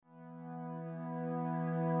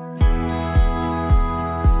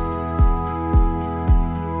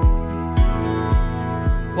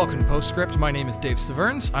Welcome to Postscript. My name is Dave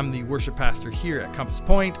Severns. I'm the worship pastor here at Compass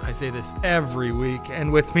Point. I say this every week,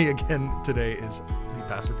 and with me again today is lead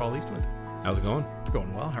pastor Paul Eastwood. How's it going? It's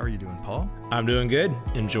going well. How are you doing, Paul? I'm doing good.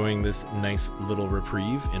 Enjoying this nice little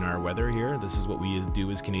reprieve in our weather here. This is what we do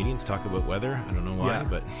as Canadians, talk about weather. I don't know why,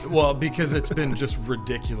 but... Well, because it's been just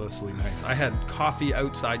ridiculously nice. I had coffee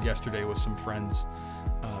outside yesterday with some friends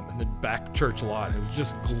in the back church lot. It was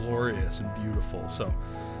just glorious and beautiful. So...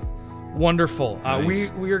 wonderful.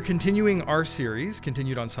 Nice. We are continued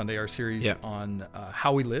on Sunday, our series on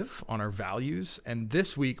how we live, on our values. And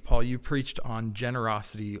this week, Paul, you preached on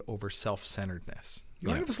generosity over self-centeredness. You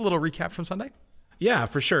want to give us a little recap from Sunday? Yeah,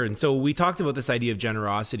 for sure. And so we talked about this idea of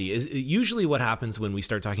generosity. Usually what happens when we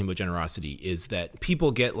start talking about generosity is that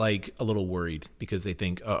people get like a little worried because they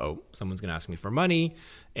think, someone's going to ask me for money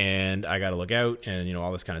and I got to look out and,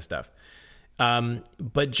 all this kind of stuff.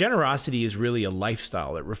 But generosity is really a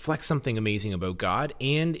lifestyle. It reflects something amazing about God,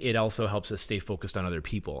 and it also helps us stay focused on other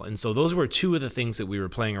people. And so those were two of the things that we were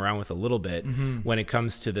playing around with a little bit when it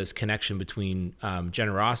comes to this connection between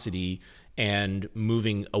generosity and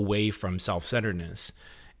moving away from self-centeredness.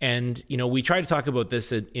 And, we try to talk about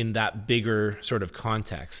this in that bigger sort of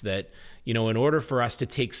context that, in order for us to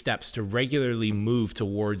take steps to regularly move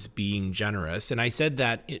towards being generous, and I said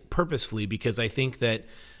that purposefully because I think that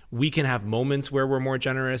we can have moments where we're more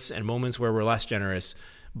generous and moments where we're less generous.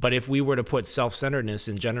 But if we were to put self-centeredness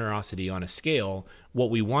and generosity on a scale, what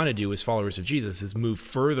we want to do as followers of Jesus is move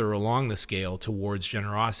further along the scale towards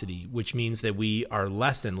generosity, which means that we are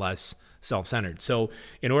less and less self-centered. So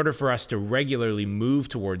in order for us to regularly move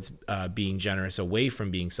towards being generous away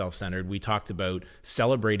from being self-centered, we talked about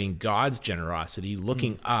celebrating God's generosity,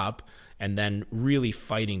 looking up, and then really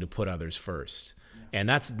fighting to put others first. And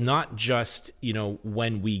that's not just,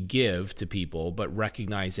 when we give to people, but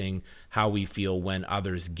recognizing how we feel when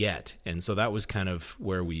others get. And so that was kind of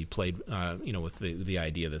where we played, with the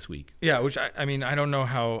idea this week. Yeah, which I don't know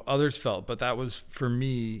how others felt, but that was for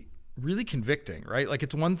me really convicting, right? Like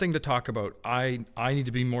it's one thing to talk about, I need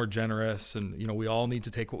to be more generous and, we all need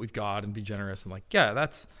to take what we've got and be generous. And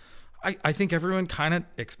I think everyone kind of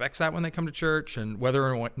expects that when they come to church, and whether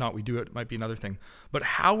or not we do it might be another thing. But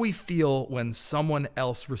how we feel when someone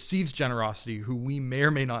else receives generosity who we may or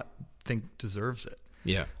may not think deserves it.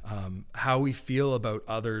 Yeah. How we feel about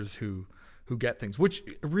others who get things, which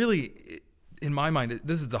really, in my mind,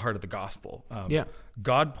 this is the heart of the gospel.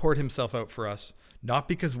 God poured himself out for us, not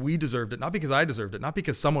because we deserved it, not because I deserved it, not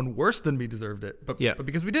because someone worse than me deserved it, but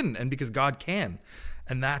because we didn't, and because God can.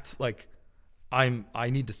 And that's like... I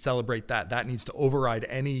need to celebrate that. That needs to override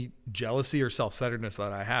any jealousy or self-centeredness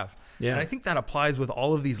that I have. Yeah. And I think that applies with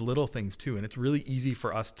all of these little things too. And it's really easy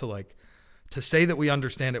for us to say that we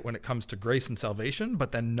understand it when it comes to grace and salvation,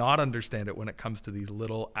 but then not understand it when it comes to these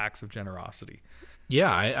little acts of generosity. Yeah,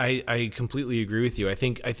 I completely agree with you. I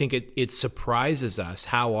think it surprises us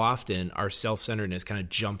how often our self-centeredness kind of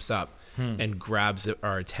jumps up and grabs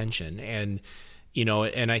our attention. And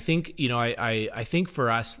and I think, I think for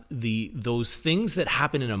us, those things that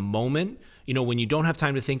happen in a moment, when you don't have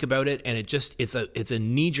time to think about it and it's a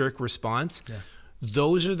knee-jerk response,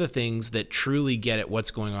 those are the things that truly get at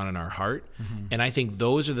what's going on in our heart. And I think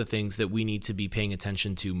those are the things that we need to be paying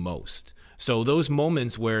attention to most. So those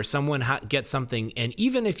moments where someone gets something, and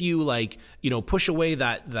even if you push away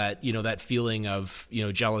that feeling of,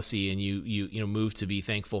 jealousy, and you move to be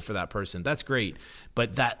thankful for that person, that's great.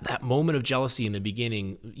 But that moment of jealousy in the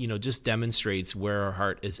beginning, just demonstrates where our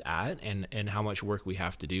heart is at and how much work we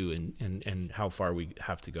have to do and how far we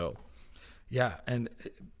have to go. Yeah. And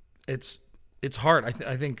it's hard.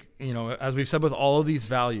 I think, as we've said with all of these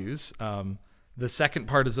values, the second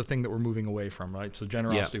part is the thing that we're moving away from, right? So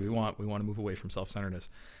generosity, we want to move away from self-centeredness.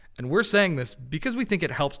 And we're saying this because we think it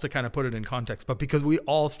helps to kind of put it in context, but because we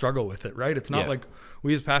all struggle with it, right? It's not like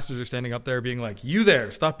we as pastors are standing up there being like, you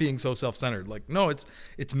there, stop being so self-centered. Like, no,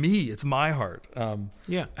 it's me, it's my heart. And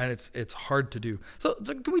it's hard to do. So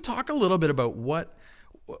can we talk a little bit about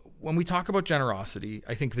when we talk about generosity,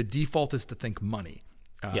 I think the default is to think money.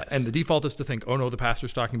 And the default is to think, oh no, the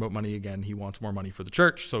pastor's talking about money again. He wants more money for the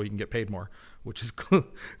church so he can get paid more, which is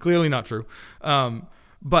clearly not true.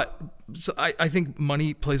 But so I think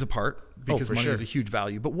money plays a part because money is a huge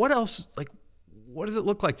value. But what else? What does it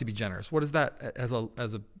look like to be generous? What is that as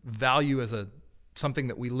a value, as something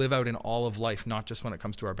that we live out in all of life, not just when it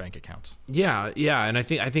comes to our bank accounts? Yeah, and I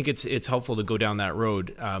think it's helpful to go down that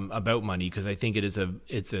road about money, because I think it's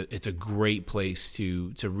a great place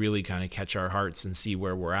to really kind of catch our hearts and see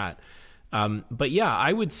where we're at. But yeah,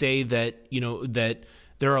 I would say that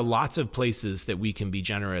there are lots of places that we can be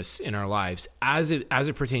generous in our lives as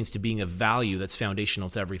it pertains to being a value that's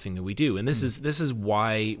foundational to everything that we do. And this is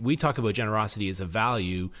why we talk about generosity as a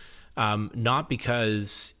value, not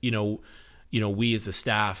because, we as a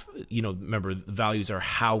staff, remember, values are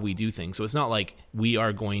how we do things. So it's not like we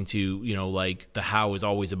are going to, like the how is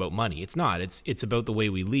always about money. It's not. It's about the way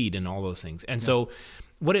we lead and all those things. And so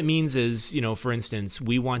what it means is, for instance,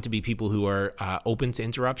 we want to be people who are open to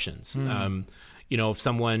interruptions. If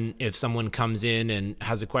someone comes in and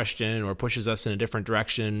has a question or pushes us in a different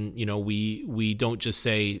direction, we don't just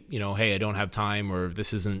say, hey, I don't have time, or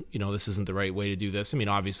this isn't the right way to do this. I mean,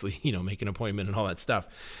 obviously, make an appointment and all that stuff,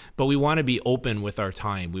 but we want to be open with our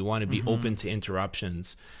time. We want to be open to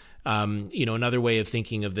interruptions. Another way of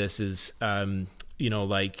thinking of this is, I'm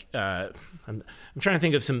trying to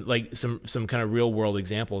think of some kind of real world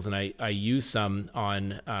examples, and I use some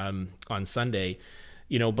on Sunday.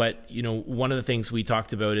 But one of the things we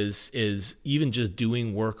talked about is even just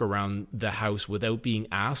doing work around the house without being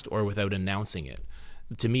asked or without announcing it.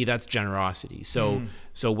 To me, that's generosity. So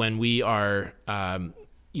when we are,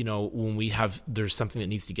 there's something that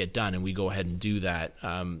needs to get done and we go ahead and do that,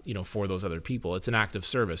 for those other people, it's an act of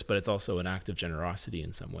service, but it's also an act of generosity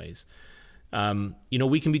in some ways.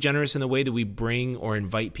 We can be generous in the way that we bring or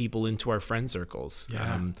invite people into our friend circles.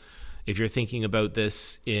 Yeah. If you're thinking about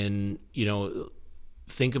this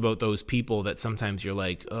think about those people that sometimes you're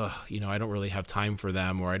like, I don't really have time for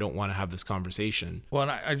them, or I don't want to have this conversation. Well,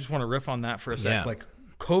 and I just want to riff on that for a sec. Yeah. Like,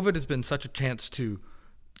 COVID has been such a chance to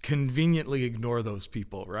conveniently ignore those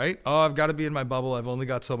people, right? Oh, I've got to be in my bubble. I've only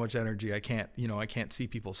got so much energy. I can't see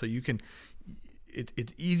people. So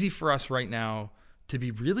it's easy for us right now to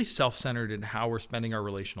be really self-centered in how we're spending our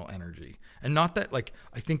relational energy. And not that,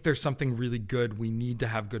 I think there's something really good. We need to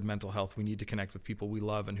have good mental health. We need to connect with people we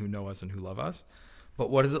love and who know us and who love us. But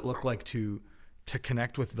what does it look like to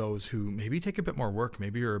connect with those who maybe take a bit more work,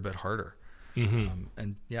 maybe are a bit harder,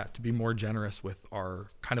 to be more generous with our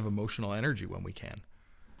kind of emotional energy when we can.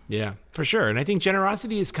 Yeah, for sure. And I think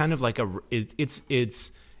generosity is kind of like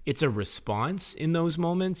it's a response in those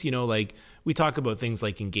moments. We talk about things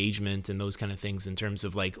like engagement and those kind of things in terms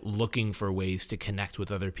of looking for ways to connect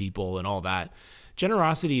with other people and all that.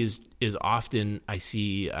 Generosity is often, I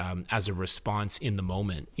see, as a response in the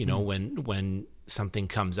moment, when something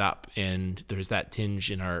comes up and there's that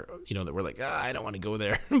tinge in our, that we're like, I don't want to go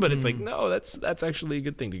there, but it's like, no, that's actually a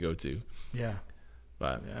good thing to go to. Yeah.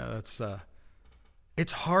 But yeah, that's,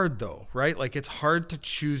 it's hard though, right? It's hard to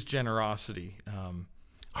choose generosity.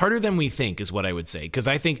 Harder than we think is what I would say. Because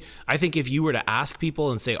I think if you were to ask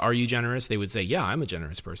people and say, are you generous? They would say, yeah, I'm a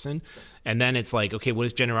generous person. And then it's like, okay, what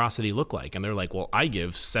does generosity look like? And they're like, well, I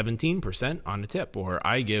give 17% on a tip, or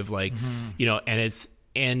I give and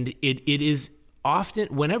it is often,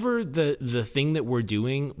 whenever the thing that we're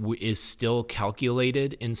doing is still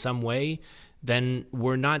calculated in some way, then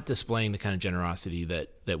we're not displaying the kind of generosity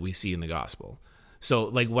that we see in the gospel. So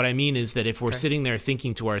what I mean is that if we're sitting there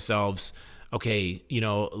thinking to ourselves, okay,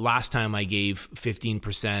 last time I gave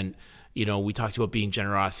 15%, we talked about being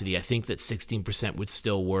generosity. I think that 16% would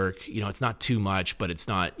still work. It's not too much, but it's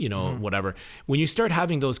not, whatever. When you start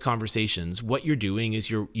having those conversations, what you're doing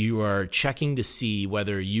is you are checking to see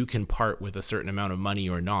whether you can part with a certain amount of money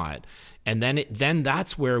or not. And then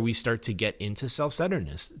that's where we start to get into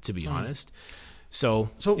self-centeredness, to be honest. So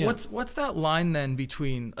yeah. What's that line then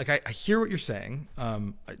between, I hear what you're saying.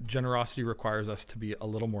 Generosity requires us to be a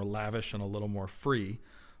little more lavish and a little more free,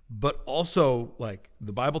 but also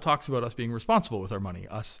the Bible talks about us being responsible with our money,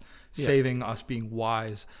 us saving, us being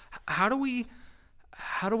wise. How do we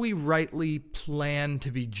rightly plan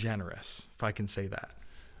to be generous, if I can say that?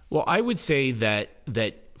 Well, I would say that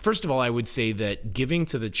first of all, I would say that giving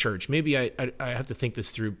to the church, maybe I have to think this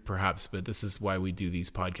through perhaps, but this is why we do these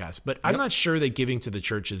podcasts. But I'm not sure that giving to the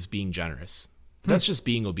church is being generous. That's just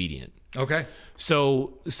being obedient. Okay.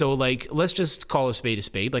 So let's just call a spade a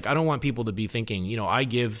spade. I don't want people to be thinking, I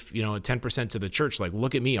give, 10% to the church.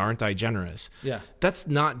 Look at me, aren't I generous? Yeah. That's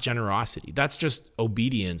not generosity. That's just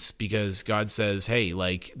obedience, because God says, hey,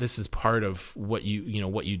 this is part of what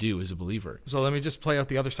you do as a believer. So let me just play out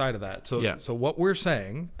the other side of that. So what we're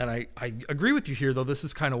saying, and I agree with you here, though this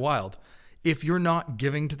is kind of wild. If you're not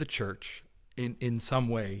giving to the church in some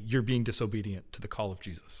way, you're being disobedient to the call of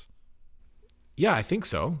Jesus. Yeah, I think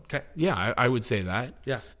so. Okay. Yeah, I would say that.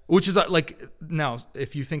 Yeah. Which is now,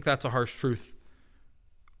 if you think that's a harsh truth,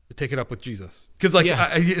 take it up with Jesus. Because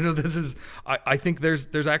this is, I think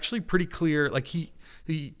there's actually pretty clear,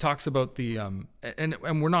 he talks about the, and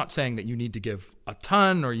we're not saying that you need to give a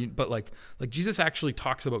ton but Jesus actually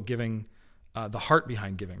talks about giving the heart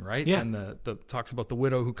behind giving, right? Yeah. And the talks about the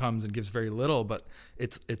widow who comes and gives very little, but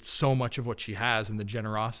it's so much of what she has, and the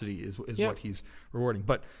generosity is what he's rewarding.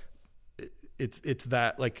 But it's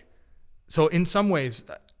that, like, so in some ways,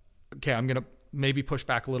 okay, I'm gonna maybe push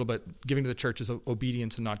back a little bit. Giving to the church is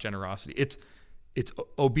obedience and not generosity. It's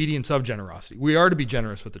obedience of generosity. We are to be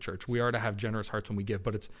generous with the church. We are to have generous hearts when we give,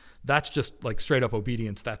 but that's just like straight up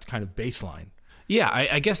obedience. That's kind of baseline. Yeah,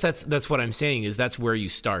 I guess that's what I'm saying, is that's where you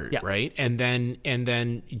start, right? And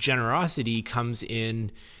then generosity comes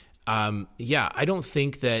in. I don't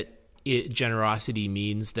think that generosity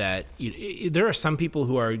means that there are some people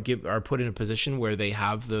who are put in a position where they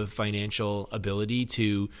have the financial ability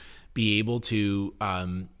to be able to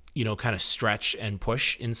kind of stretch and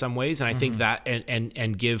push in some ways, and I think that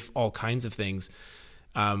and give all kinds of things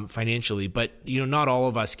financially, but not all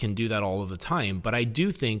of us can do that all of the time. But I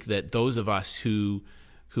do think that those of us who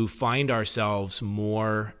find ourselves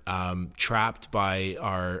more trapped by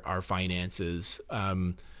our finances,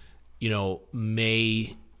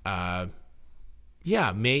 may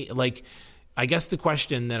like, I guess the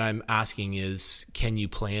question that I'm asking is, can you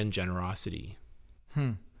plan generosity?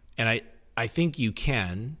 And I think you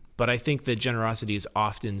can, but I think that generosity is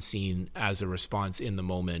often seen as a response in the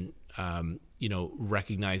moment.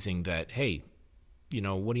 Recognizing that, hey,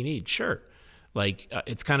 what do you need? Sure. Like,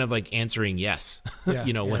 it's kind of like answering yes,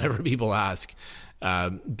 whenever people ask,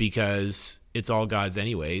 because it's all God's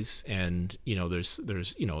anyways. And, there's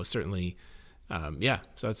certainly, so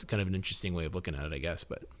that's kind of an interesting way of looking at it, I guess.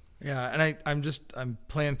 But yeah. And I'm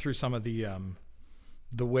playing through some of the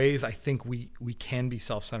ways I think we can be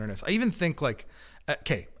self-centeredness. I even think, like,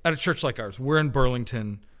 okay, at a church like ours, we're in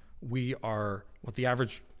Burlington. We are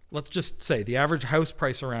let's just say the average house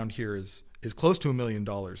price around here is close to $1 million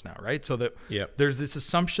now, right? So that there's this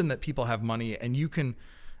assumption that people have money, and you can.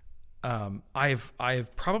 I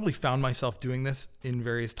have probably found myself doing this in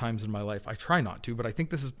various times in my life. I try not to, but I think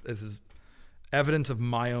this is evidence of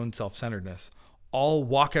my own self-centeredness. I'll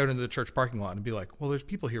walk out into the church parking lot and be like, well, there's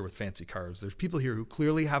people here with fancy cars. There's people here who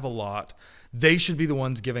clearly have a lot. They should be the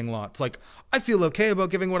ones giving lots. Like, I feel okay about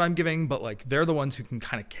giving what I'm giving, but like, they're the ones who can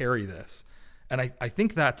kind of carry this. And I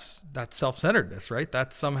think that's self-centeredness, right?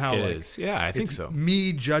 That's somehow it is. Yeah, I think so.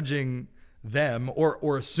 Me judging them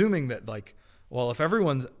or assuming that, like, well, if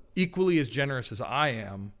everyone's equally as generous as I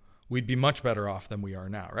am, we'd be much better off than we are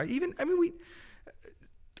now, right?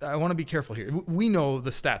 I want to be careful here. We know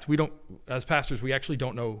the stats. We don't, as pastors, we actually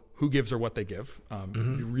don't know who gives or what they give. Be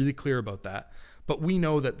really clear about that. But we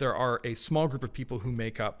know that there are a small group of people who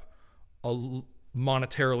make up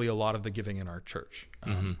monetarily a lot of the giving in our church.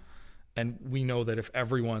 And we know that if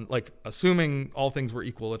everyone, like, assuming all things were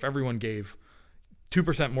equal, if everyone gave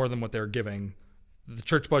 2% more than what they're giving, the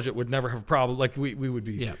church budget would never have a problem. Like, we would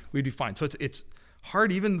be, we'd be fine. So it's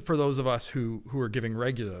hard even for those of us who are giving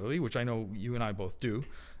regularly, which I know you and I both do,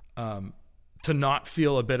 to not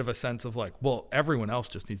feel a bit of a sense of like, well, everyone else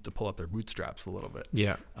just needs to pull up their bootstraps a little bit.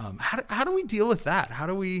 Yeah. How do we deal with that? How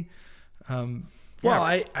do we? Well,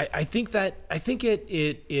 I think it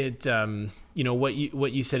what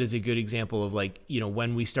you said is a good example of, like,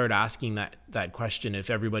 when we start asking that question,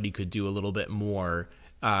 if everybody could do a little bit more,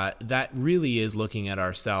 that really is looking at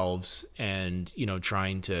ourselves and,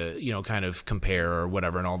 trying to, kind of compare or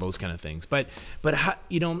whatever and all those kind of things. But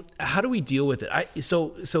how do we deal with it?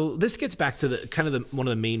 So this gets back to the kind of one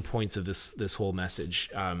of the main points of this whole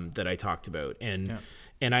message that I talked about.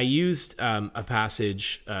 And I used a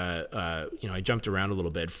passage, I jumped around a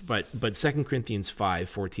little bit, but 2 Corinthians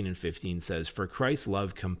 5:14 and 15 says, "For Christ's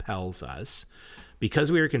love compels us,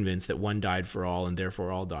 because we are convinced that one died for all, and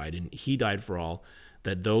therefore all died, and he died for all,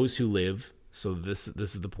 that those who live," so this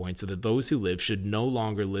is the point, "so that those who live should no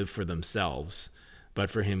longer live for themselves,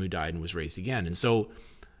 but for him who died and was raised again." And so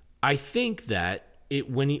I think that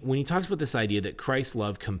when he talks about this idea that Christ's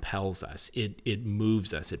love compels us, it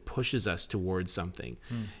moves us, it pushes us towards something.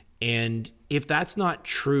 And if that's not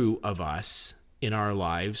true of us in our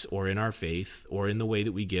lives or in our faith or in the way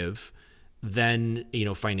that we give, then,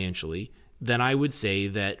 financially, then I would say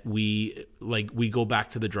that we go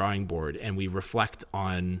back to the drawing board and we reflect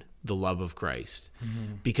on the love of Christ.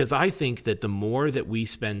 Because I think that the more that we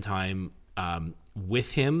spend time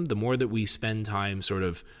with him, the more that we spend time sort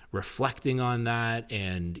of reflecting on that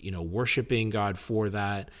and, worshiping God for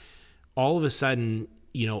that, all of a sudden,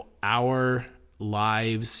 our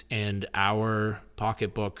lives and our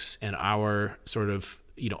pocketbooks and our sort of,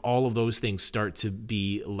 all of those things start to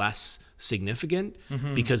be less significant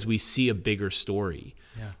because we see a bigger story.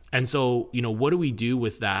 Yeah. And so, what do we do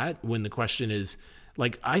with that when the question is,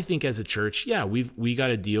 like, I think as a church, yeah, we got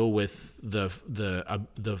to deal with the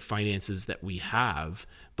finances that we have.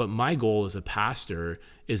 But my goal as a pastor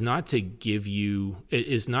is not to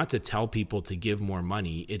tell people to give more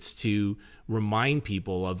money. It's to remind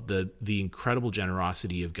people of the incredible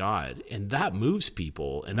generosity of God, and that moves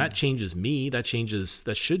people, and that changes me. That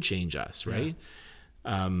should change us, right?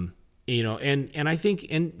 Yeah. And I think,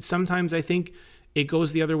 and sometimes I think it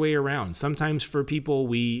goes the other way around. Sometimes for people,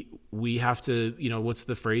 we have to, what's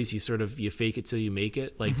the phrase? You fake it till you make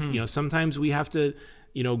it. Like, sometimes we have to,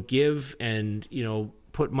 give and,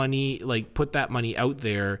 put that money out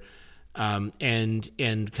there, and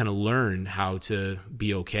kind of learn how to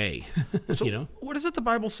be okay. So what is it the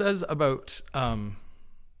Bible says about,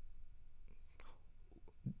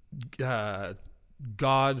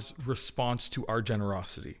 God's response to our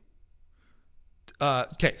generosity?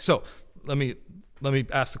 Okay, so let me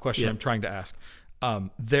ask the question I'm trying to ask.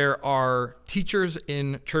 There are teachers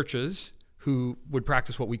in churches who would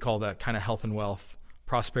practice what we call that kind of health and wealth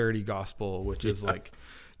prosperity gospel, which is like,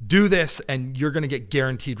 do this and you're going to get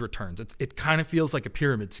guaranteed returns. It kind of feels like a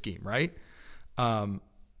pyramid scheme, right?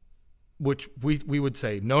 Which we would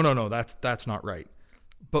say, no, that's not right.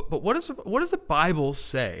 But what does the Bible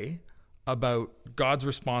say about God's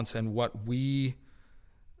response and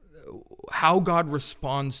how God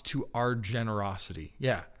responds to our generosity?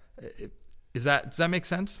 Yeah. Does that make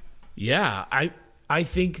sense? Yeah. I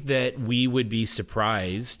think that we would be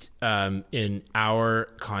surprised in our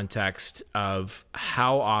context of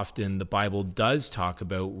how often the Bible does talk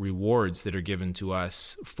about rewards that are given to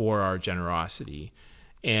us for our generosity.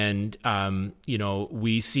 And,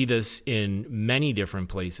 we see this in many different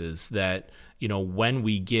places that, when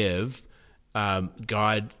we give,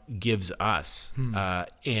 God gives us,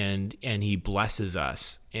 and he blesses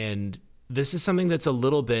us. And this is something that's a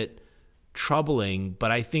little bit troubling, but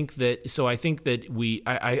I think that I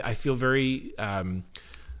feel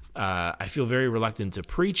very reluctant to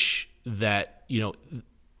preach that, no,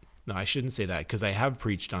 I shouldn't say that, because I have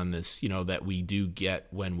preached on this, that we do get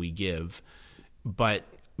when we give, but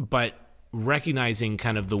recognizing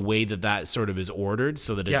kind of the way that sort of is ordered,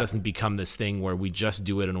 so that it doesn't become this thing where we just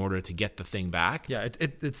do it in order to get the thing back. Yeah,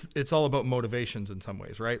 it's all about motivations in some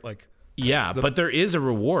ways, right? Like, but there is a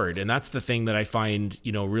reward, and that's the thing that I find,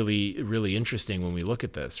 really, really interesting when we look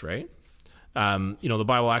at this, right? The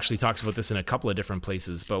Bible actually talks about this in a couple of different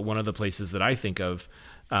places, but one of the places that I think of,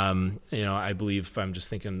 I believe, I'm just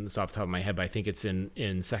thinking this off the top of my head, but I think it's in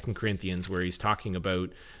 2 Corinthians, where he's talking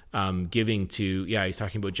about giving to, he's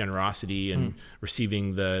talking about generosity and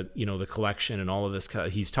receiving the collection and all of this.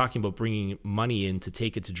 He's talking about bringing money in to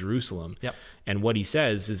take it to Jerusalem. Yep. And what he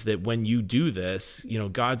says is that when you do this,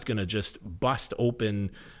 God's going to just bust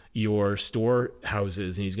open your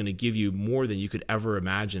storehouses, and he's going to give you more than you could ever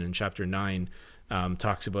imagine. In chapter 9,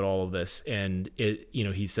 talks about all of this, and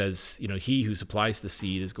he says, he who supplies the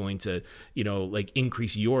seed is going to,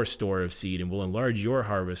 increase your store of seed and will enlarge your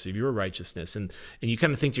harvest of your righteousness. And you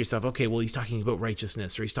kind of think to yourself, okay, well, he's talking about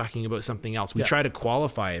righteousness, or he's talking about something else. We try to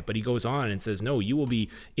qualify it, but he goes on and says, no, you will be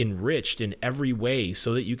enriched in every way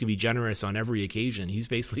so that you can be generous on every occasion. He's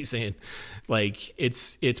basically saying, like,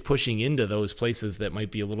 it's pushing into those places that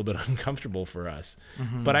might be a little bit uncomfortable for us.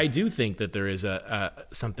 Mm-hmm. But I do think that there is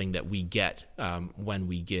something that we get when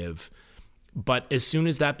we give. But as soon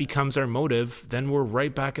as that becomes our motive, then we're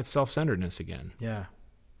right back at self-centeredness again. Yeah.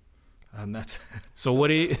 And that's so what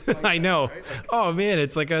do you, I know, right? Like, oh man,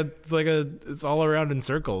 it's it's all around in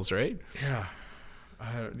circles, right? Yeah.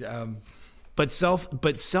 But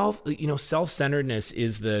self-centeredness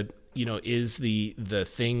is the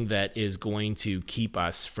thing that is going to keep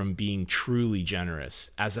us from being truly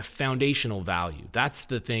generous as a foundational value. That's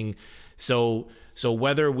the thing. So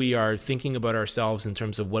whether we are thinking about ourselves in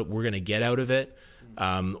terms of what we're going to get out of it,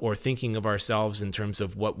 or thinking of ourselves in terms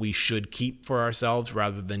of what we should keep for ourselves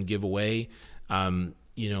rather than give away,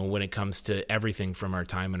 when it comes to everything from our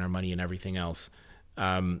time and our money and everything else.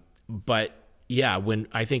 But yeah, when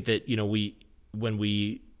I think that, when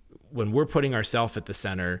we're putting ourselves at the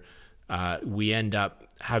center, we end up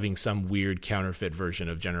having some weird counterfeit version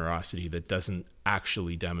of generosity that doesn't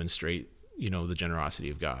actually demonstrate, the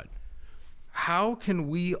generosity of God. How can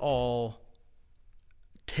we all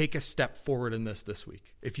take a step forward in this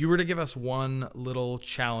week? If you were to give us one little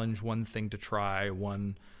challenge, one thing to try,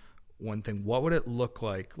 one thing, what would it look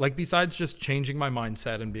like? Like, besides just changing my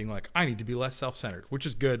mindset and being like, I need to be less self-centered, which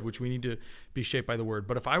is good, which we need to be shaped by the word.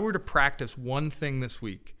 But if I were to practice one thing this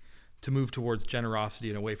week to move towards generosity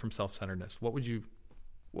and away from self-centeredness, what would you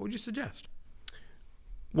suggest?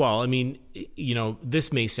 Well, I mean,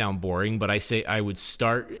 this may sound boring, but I would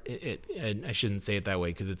start it, and I shouldn't say it that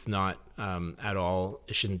way because it's not at all,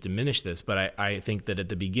 it shouldn't diminish this, but I think that at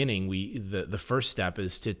the beginning, the first step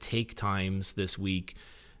is to take times this week,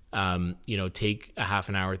 take a half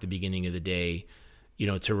an hour at the beginning of the day,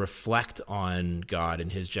 to reflect on God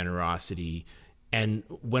and his generosity. And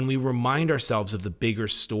when we remind ourselves of the bigger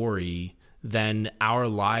story, then our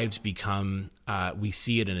lives become, we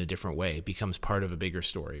see it in a different way. It becomes part of a bigger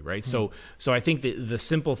story, right? Mm-hmm. So I think that the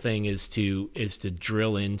simple thing is to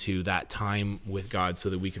drill into that time with God so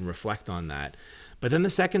that we can reflect on that. But then the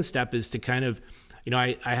second step is to kind of,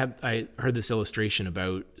 I heard this illustration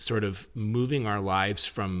about sort of moving our lives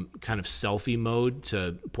from kind of selfie mode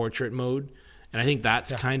to portrait mode. And I think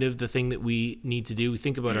that's kind of the thing that we need to do. We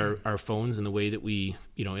think about our phones and the way that we,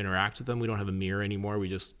 interact with them. We don't have a mirror anymore. We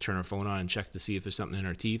just turn our phone on and check to see if there's something in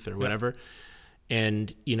our teeth or whatever.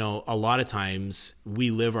 And, a lot of times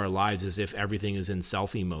we live our lives as if everything is in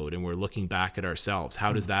selfie mode and we're looking back at ourselves.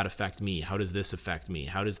 How does that affect me? How does this affect me?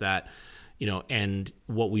 How does that, and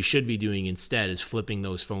what we should be doing instead is flipping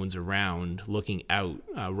those phones around, looking out,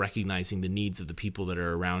 recognizing the needs of the people that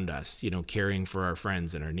are around us, caring for our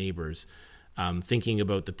friends and our neighbors. Thinking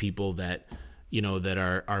about the people that, that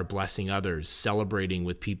are blessing others, celebrating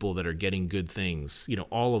with people that are getting good things,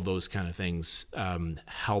 all of those kind of things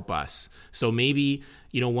help us. So maybe,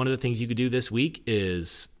 one of the things you could do this week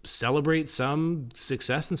is celebrate some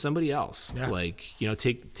success in somebody else. Yeah. Like,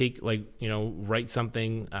 write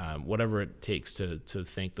something, whatever it takes to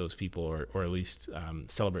thank those people or at least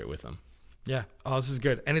celebrate with them. Yeah. Oh, this is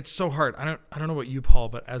good. And it's so hard. I don't know about you, Paul,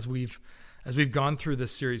 but as we've gone through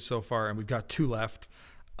this series so far, and we've got 2 left,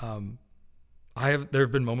 there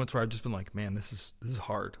have been moments where I've just been like, man, this is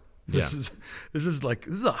hard. This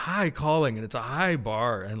is a high calling and it's a high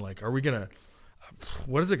bar. And like,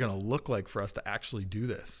 what is it going to look like for us to actually do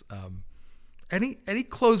this? Any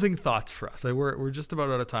closing thoughts for us? We're just about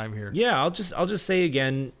out of time here. Yeah, I'll just say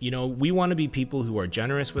again, we want to be people who are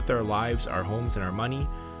generous with our lives, our homes, and our money.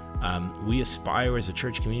 We aspire as a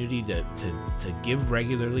church community to give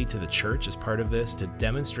regularly to the church as part of this, to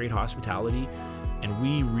demonstrate hospitality, and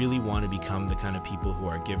we really want to become the kind of people who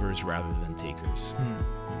are givers rather than takers.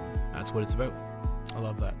 That's what it's about. I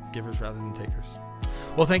love that. Givers rather than takers.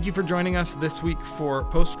 Well, thank you for joining us this week for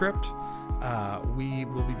Postscript. We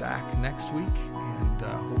will be back next week and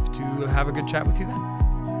hope to have a good chat with you then.